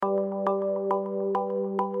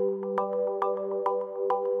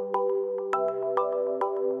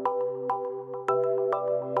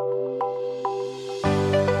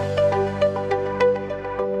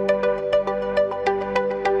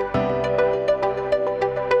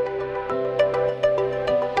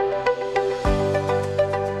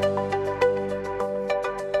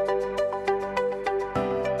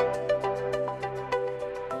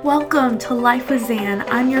Welcome to Life with Zan.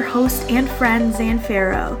 I'm your host and friend, Zan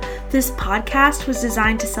Farrow. This podcast was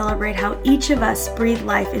designed to celebrate how each of us breathe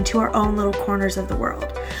life into our own little corners of the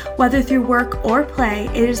world. Whether through work or play,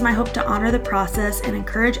 it is my hope to honor the process and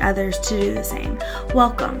encourage others to do the same.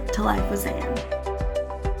 Welcome to Life with Zan.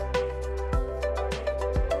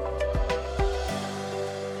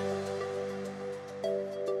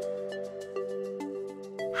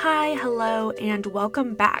 Hi, hello, and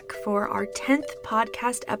welcome back for our 10th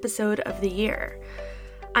podcast episode of the year.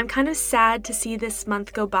 I'm kind of sad to see this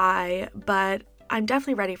month go by, but I'm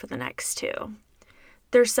definitely ready for the next two.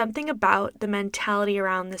 There's something about the mentality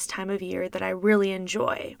around this time of year that I really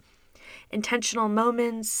enjoy. Intentional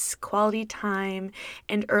moments, quality time,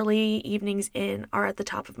 and early evenings in are at the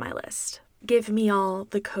top of my list. Give me all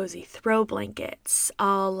the cozy throw blankets,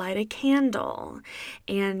 I'll light a candle,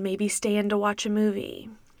 and maybe stay in to watch a movie.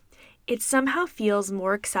 It somehow feels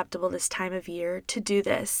more acceptable this time of year to do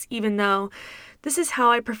this, even though this is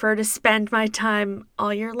how I prefer to spend my time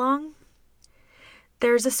all year long.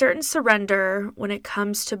 There's a certain surrender when it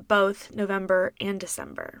comes to both November and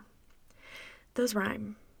December. Those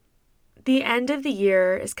rhyme. The end of the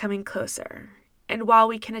year is coming closer, and while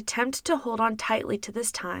we can attempt to hold on tightly to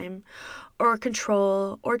this time, or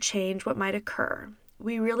control or change what might occur,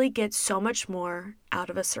 we really get so much more out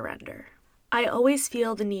of a surrender. I always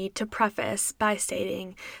feel the need to preface by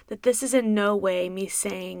stating that this is in no way me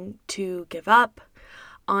saying to give up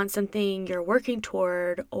on something you're working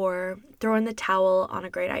toward or throw in the towel on a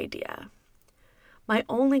great idea. My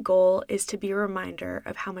only goal is to be a reminder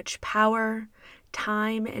of how much power,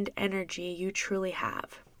 time, and energy you truly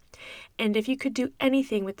have. And if you could do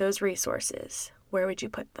anything with those resources, where would you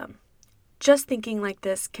put them? Just thinking like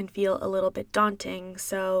this can feel a little bit daunting,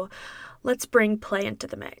 so let's bring play into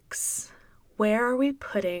the mix. Where are we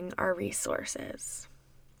putting our resources?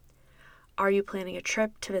 Are you planning a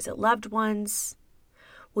trip to visit loved ones?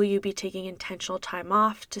 Will you be taking intentional time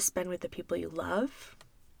off to spend with the people you love?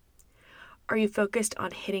 Are you focused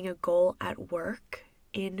on hitting a goal at work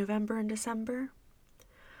in November and December?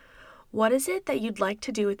 What is it that you'd like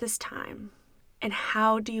to do at this time, and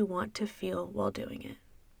how do you want to feel while doing it?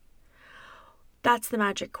 That's the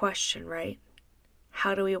magic question, right?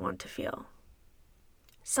 How do we want to feel?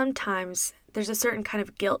 Sometimes there's a certain kind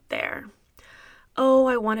of guilt there. Oh,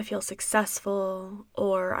 I want to feel successful,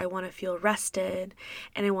 or I want to feel rested,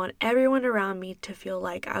 and I want everyone around me to feel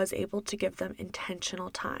like I was able to give them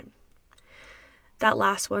intentional time. That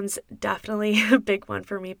last one's definitely a big one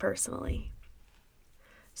for me personally.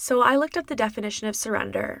 So I looked up the definition of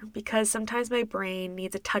surrender because sometimes my brain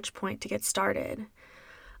needs a touch point to get started.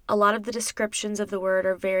 A lot of the descriptions of the word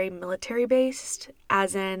are very military-based,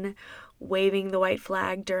 as in waving the white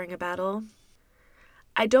flag during a battle.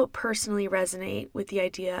 I don't personally resonate with the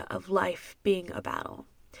idea of life being a battle.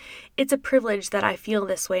 It's a privilege that I feel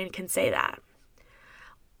this way and can say that,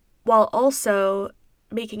 while also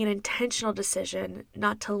making an intentional decision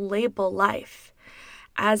not to label life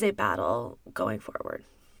as a battle going forward.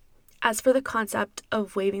 As for the concept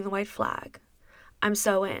of waving the white flag, I'm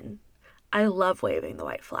so in. I love waving the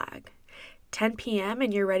white flag. 10 p.m.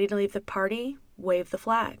 and you're ready to leave the party, wave the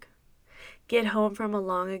flag. Get home from a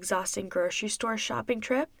long, exhausting grocery store shopping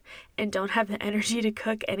trip and don't have the energy to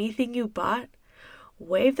cook anything you bought?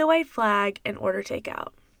 Wave the white flag and order takeout.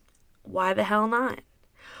 Why the hell not?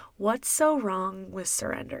 What's so wrong with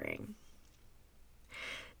surrendering?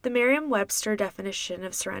 The Merriam-Webster definition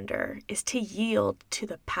of surrender is to yield to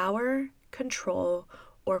the power, control,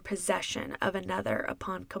 or possession of another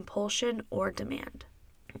upon compulsion or demand.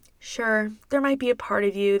 Sure, there might be a part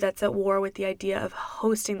of you that's at war with the idea of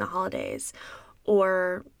hosting the holidays,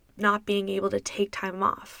 or not being able to take time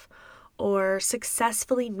off, or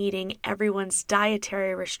successfully meeting everyone's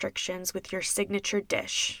dietary restrictions with your signature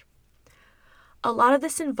dish. A lot of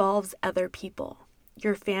this involves other people,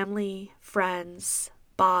 your family, friends,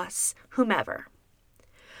 boss, whomever.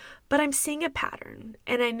 But I'm seeing a pattern,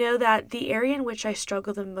 and I know that the area in which I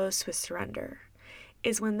struggle the most with surrender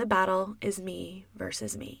is when the battle is me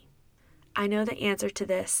versus me. I know the answer to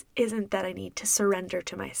this isn't that I need to surrender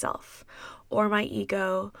to myself, or my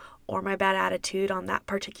ego, or my bad attitude on that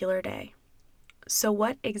particular day. So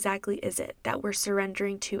what exactly is it that we're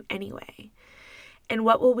surrendering to anyway? And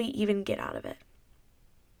what will we even get out of it?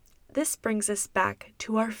 This brings us back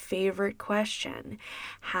to our favorite question.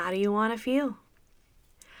 How do you want to feel?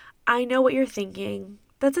 I know what you're thinking.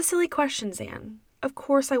 That's a silly question, Zan. Of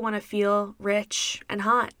course I want to feel rich and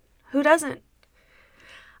hot. Who doesn't?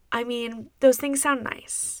 I mean, those things sound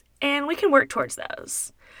nice, and we can work towards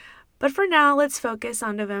those. But for now, let's focus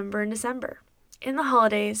on November and December. In the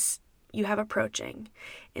holidays you have approaching,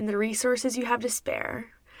 in the resources you have to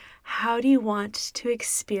spare, How do you want to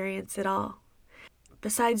experience it all?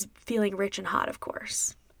 Besides feeling rich and hot, of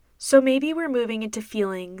course. So maybe we're moving into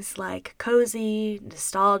feelings like cozy,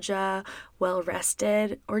 nostalgia, well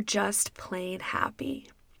rested, or just plain happy.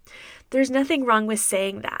 There's nothing wrong with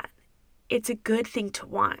saying that. It's a good thing to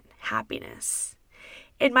want happiness.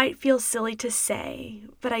 It might feel silly to say,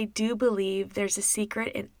 but I do believe there's a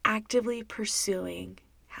secret in actively pursuing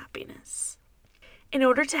happiness. In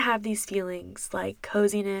order to have these feelings like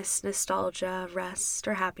coziness, nostalgia, rest,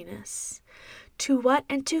 or happiness, to what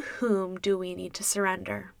and to whom do we need to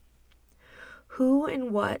surrender? Who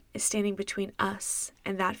and what is standing between us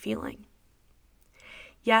and that feeling?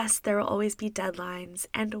 Yes, there will always be deadlines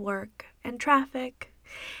and work and traffic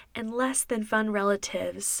and less than fun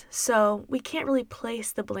relatives, so we can't really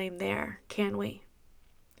place the blame there, can we?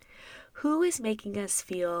 Who is making us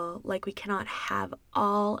feel like we cannot have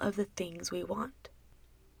all of the things we want?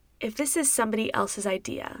 If this is somebody else's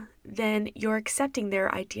idea, then you're accepting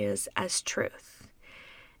their ideas as truth.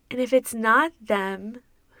 And if it's not them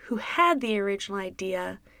who had the original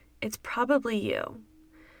idea, it's probably you.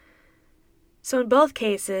 So in both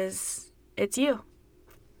cases, it's you.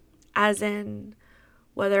 As in,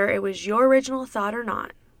 whether it was your original thought or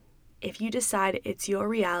not, if you decide it's your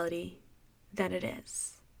reality, then it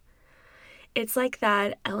is. It's like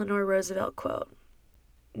that Eleanor Roosevelt quote,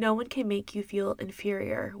 "No one can make you feel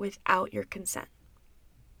inferior without your consent."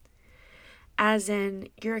 As in,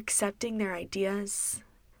 you're accepting their ideas,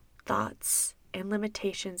 thoughts, and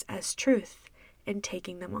limitations as truth and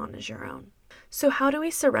taking them on as your own. So how do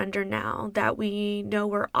we surrender now that we know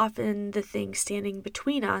we're often the thing standing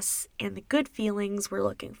between us and the good feelings we're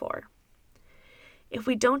looking for? If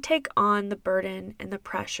we don't take on the burden and the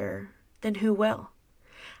pressure, then who will?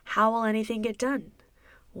 How will anything get done?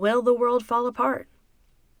 Will the world fall apart?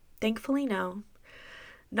 Thankfully, no.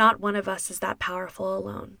 Not one of us is that powerful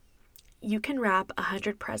alone. You can wrap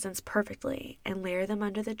 100 presents perfectly and layer them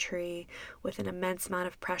under the tree with an immense amount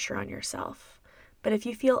of pressure on yourself. But if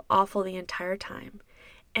you feel awful the entire time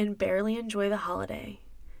and barely enjoy the holiday,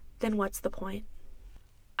 then what's the point?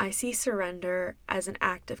 I see surrender as an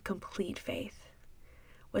act of complete faith,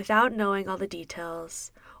 without knowing all the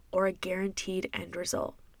details or a guaranteed end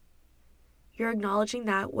result. You're acknowledging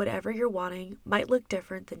that whatever you're wanting might look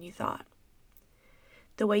different than you thought.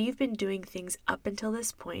 The way you've been doing things up until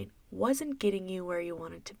this point wasn't getting you where you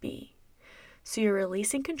wanted to be. So you're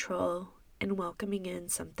releasing control and welcoming in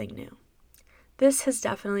something new. This has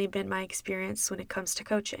definitely been my experience when it comes to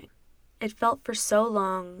coaching. It felt for so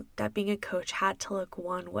long that being a coach had to look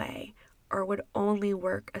one way or would only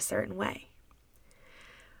work a certain way.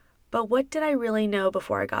 But what did I really know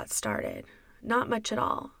before I got started? Not much at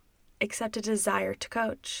all, except a desire to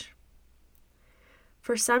coach.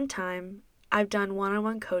 For some time, I've done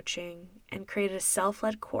one-on-one coaching and created a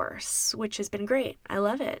self-led course, which has been great. I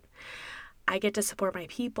love it. I get to support my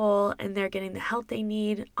people and they're getting the help they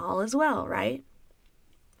need, all as well, right?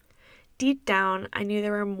 Deep down, I knew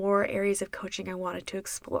there were more areas of coaching I wanted to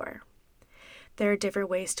explore. There are different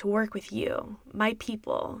ways to work with you, my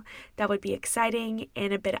people, that would be exciting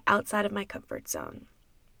and a bit outside of my comfort zone.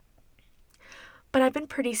 But I've been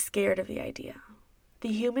pretty scared of the idea.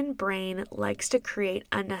 The human brain likes to create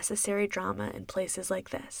unnecessary drama in places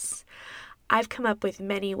like this. I've come up with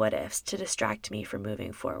many what-ifs to distract me from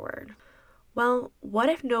moving forward. Well, what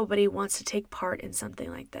if nobody wants to take part in something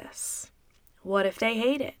like this? What if they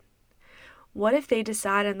hate it? What if they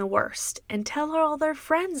decide I'm the worst and tell all their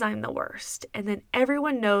friends I'm the worst, and then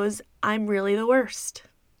everyone knows I'm really the worst?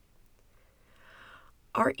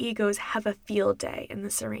 Our egos have a field day in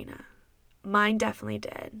this arena. Mine definitely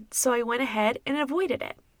did, so I went ahead and avoided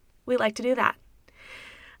it. We like to do that.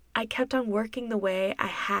 I kept on working the way I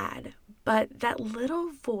had, but that little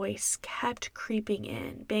voice kept creeping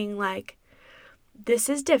in, being like, this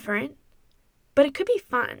is different, but it could be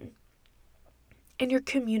fun. And your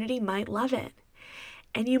community might love it.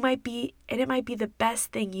 And it might be the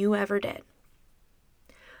best thing you ever did.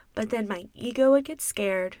 But then my ego would get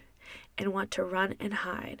scared and want to run and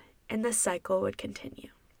hide, and the cycle would continue.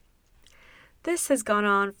 This has gone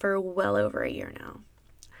on for well over a year now.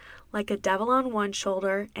 Like a devil on one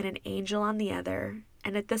shoulder and an angel on the other,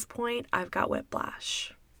 and at this point, I've got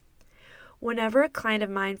whiplash. Whenever a client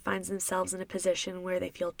of mine finds themselves in a position where they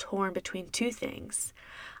feel torn between two things,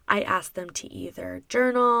 I ask them to either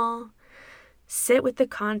journal, sit with the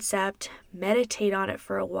concept, meditate on it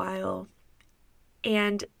for a while,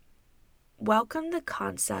 and welcome the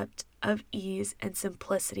concept of ease and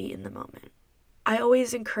simplicity in the moment. I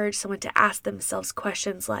always encourage someone to ask themselves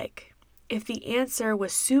questions like, if the answer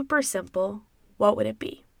was super simple, what would it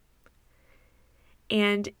be?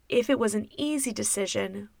 And if it was an easy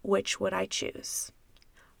decision, which would I choose?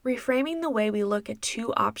 Reframing the way we look at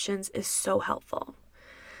two options is so helpful.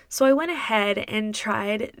 So I went ahead and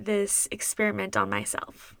tried this experiment on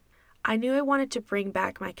myself. I knew I wanted to bring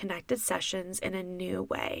back my connected sessions in a new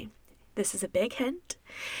way. This is a big hint,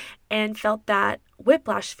 and felt that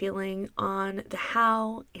whiplash feeling on the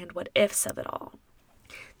how and what ifs of it all.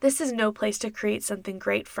 This is no place to create something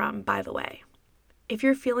great from, by the way. If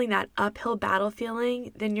you're feeling that uphill battle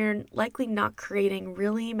feeling, then you're likely not creating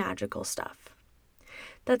really magical stuff.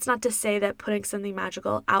 That's not to say that putting something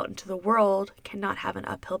magical out into the world cannot have an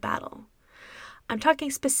uphill battle. I'm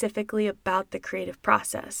talking specifically about the creative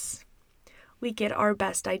process. We get our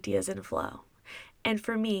best ideas in flow. And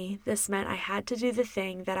for me, this meant I had to do the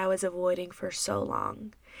thing that I was avoiding for so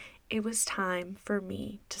long. It was time for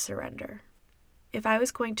me to surrender. If I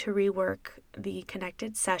was going to rework the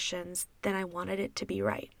connected sessions, then I wanted it to be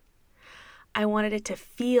right. I wanted it to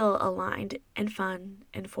feel aligned and fun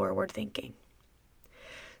and forward thinking.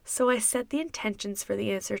 So I set the intentions for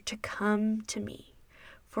the answer to come to me,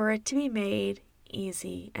 for it to be made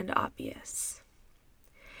easy and obvious.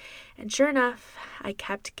 And sure enough, I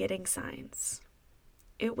kept getting signs.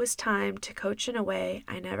 It was time to coach in a way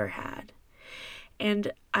I never had,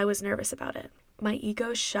 and I was nervous about it. My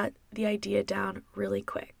ego shut the idea down really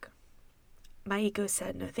quick. My ego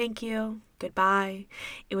said, no thank you, goodbye,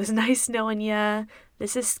 it was nice knowing ya,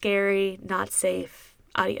 this is scary, not safe,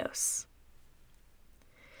 adios.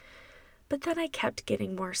 But then I kept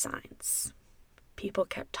getting more signs. People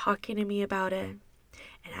kept talking to me about it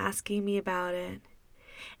and asking me about it.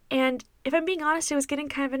 And if I'm being honest, it was getting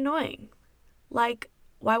kind of annoying. Like,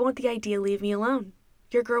 why won't the idea leave me alone?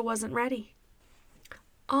 Your girl wasn't ready.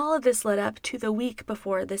 All of this led up to the week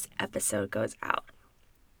before this episode goes out.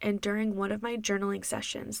 And during one of my journaling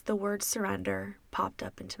sessions, the word surrender popped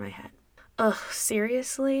up into my head. Ugh,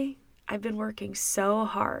 seriously? I've been working so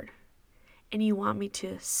hard. And you want me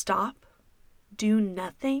to stop? Do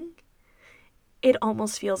nothing? It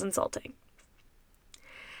almost feels insulting.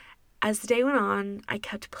 As the day went on, I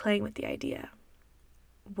kept playing with the idea.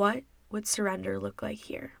 What would surrender look like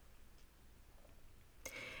here?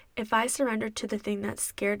 If I surrendered to the thing that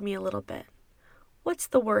scared me a little bit, what's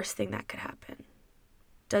the worst thing that could happen?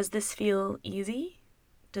 Does this feel easy?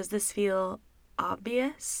 Does this feel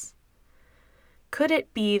obvious? Could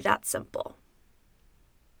it be that simple?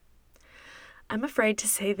 I'm afraid to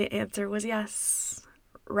say the answer was yes.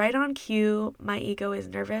 Right on cue, my ego is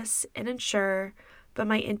nervous and unsure, but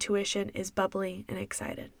my intuition is bubbly and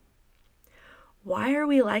excited. Why are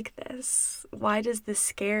we like this? Why does this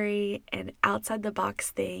scary and outside the box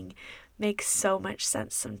thing make so much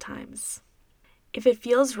sense sometimes? If it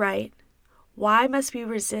feels right, why must we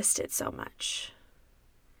resist it so much?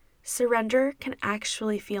 Surrender can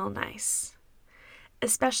actually feel nice,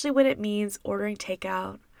 especially when it means ordering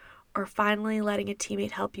takeout or finally letting a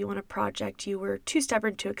teammate help you on a project you were too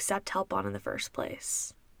stubborn to accept help on in the first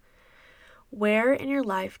place. Where in your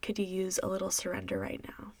life could you use a little surrender right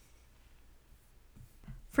now?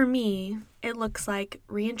 For me, it looks like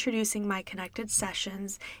reintroducing my connected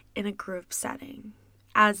sessions in a group setting,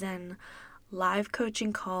 as in live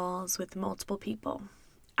coaching calls with multiple people,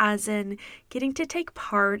 as in getting to take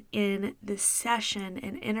part in the session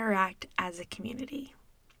and interact as a community.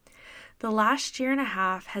 The last year and a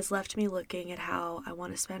half has left me looking at how I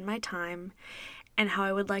want to spend my time and how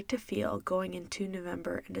I would like to feel going into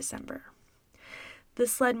November and December.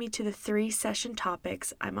 This led me to the 3 session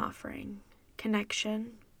topics I'm offering: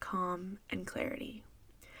 connection, calm, and clarity.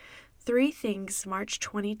 3 things March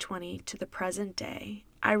 2020 to the present day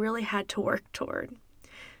I really had to work toward.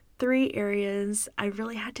 3 areas I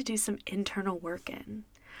really had to do some internal work in.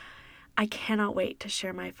 I cannot wait to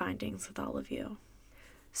share my findings with all of you.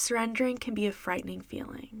 Surrendering can be a frightening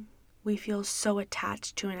feeling. We feel so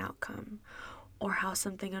attached to an outcome or how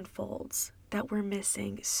something unfolds that we're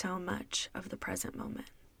missing so much of the present moment.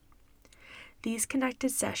 These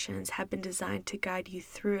connected sessions have been designed to guide you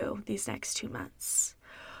through these next 2 months,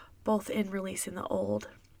 both in releasing the old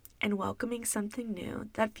and welcoming something new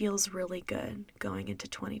that feels really good going into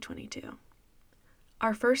 2022.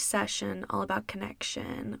 Our first session, all about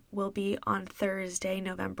connection, will be on Thursday,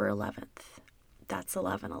 November 11th. That's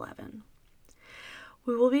 11/11.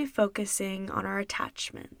 We will be focusing on our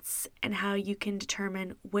attachments and how you can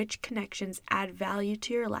determine which connections add value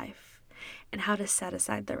to your life and how to set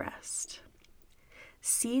aside the rest.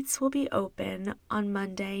 Seats will be open on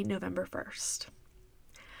Monday, November 1st.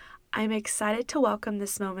 I'm excited to welcome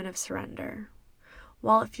this moment of surrender.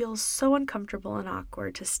 While it feels so uncomfortable and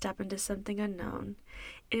awkward to step into something unknown,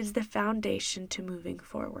 it is the foundation to moving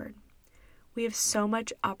forward. We have so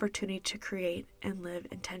much opportunity to create and live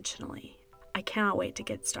intentionally. I cannot wait to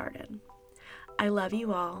get started. I love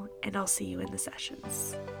you all, and I'll see you in the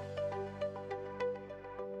sessions.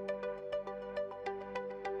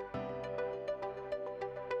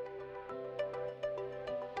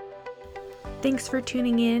 Thanks for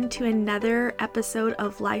tuning in to another episode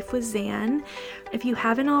of Life with Zan. If you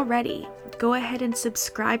haven't already, go ahead and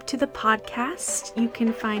subscribe to the podcast. You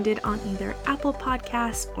can find it on either Apple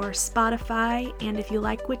Podcasts or Spotify. And if you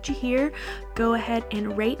like what you hear, go ahead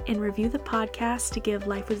and rate and review the podcast to give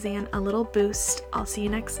Life with Zan a little boost. I'll see you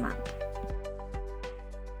next month.